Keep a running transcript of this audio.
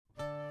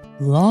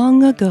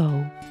Long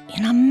ago,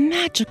 in a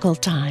magical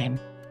time,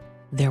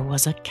 there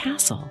was a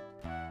castle,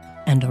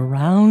 and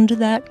around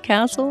that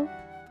castle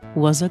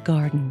was a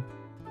garden,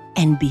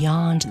 and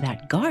beyond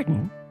that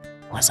garden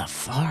was a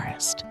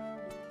forest,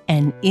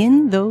 and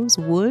in those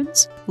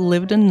woods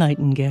lived a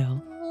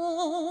nightingale.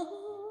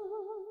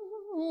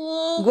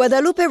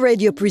 Guadalupe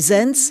Radio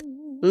presents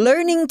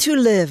Learning to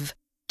Live,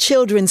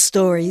 Children's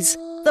Stories,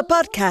 the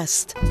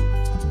podcast.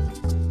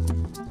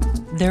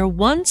 There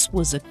once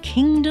was a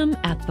kingdom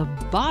at the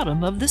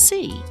bottom of the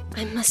sea.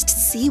 I must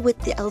see what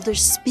the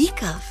elders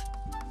speak of.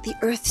 The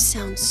earth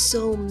sounds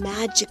so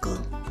magical.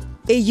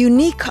 A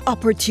unique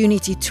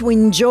opportunity to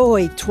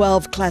enjoy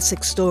 12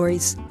 classic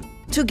stories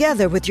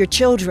together with your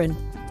children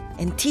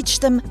and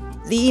teach them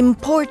the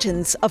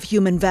importance of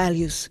human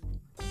values.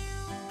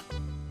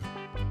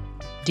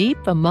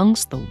 Deep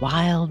amongst the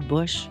wild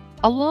bush,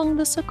 along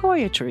the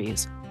sequoia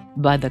trees,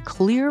 by the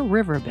clear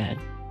riverbed,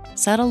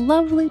 sat a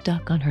lovely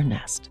duck on her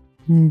nest.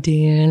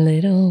 Dear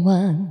little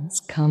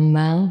ones, come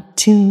out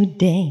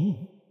today.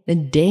 The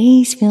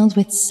day's filled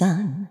with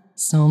sun,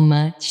 so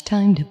much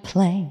time to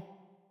play.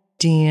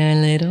 Dear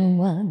little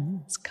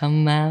ones,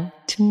 come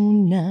out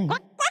tonight.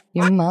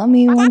 Your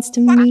mommy wants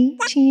to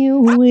meet you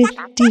with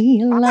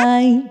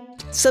delight.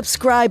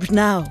 Subscribe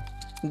now.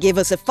 Give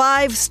us a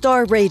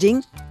 5-star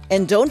rating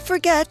and don't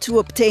forget to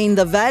obtain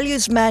the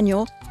Values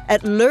Manual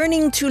at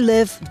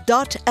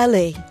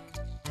learningtolive.la.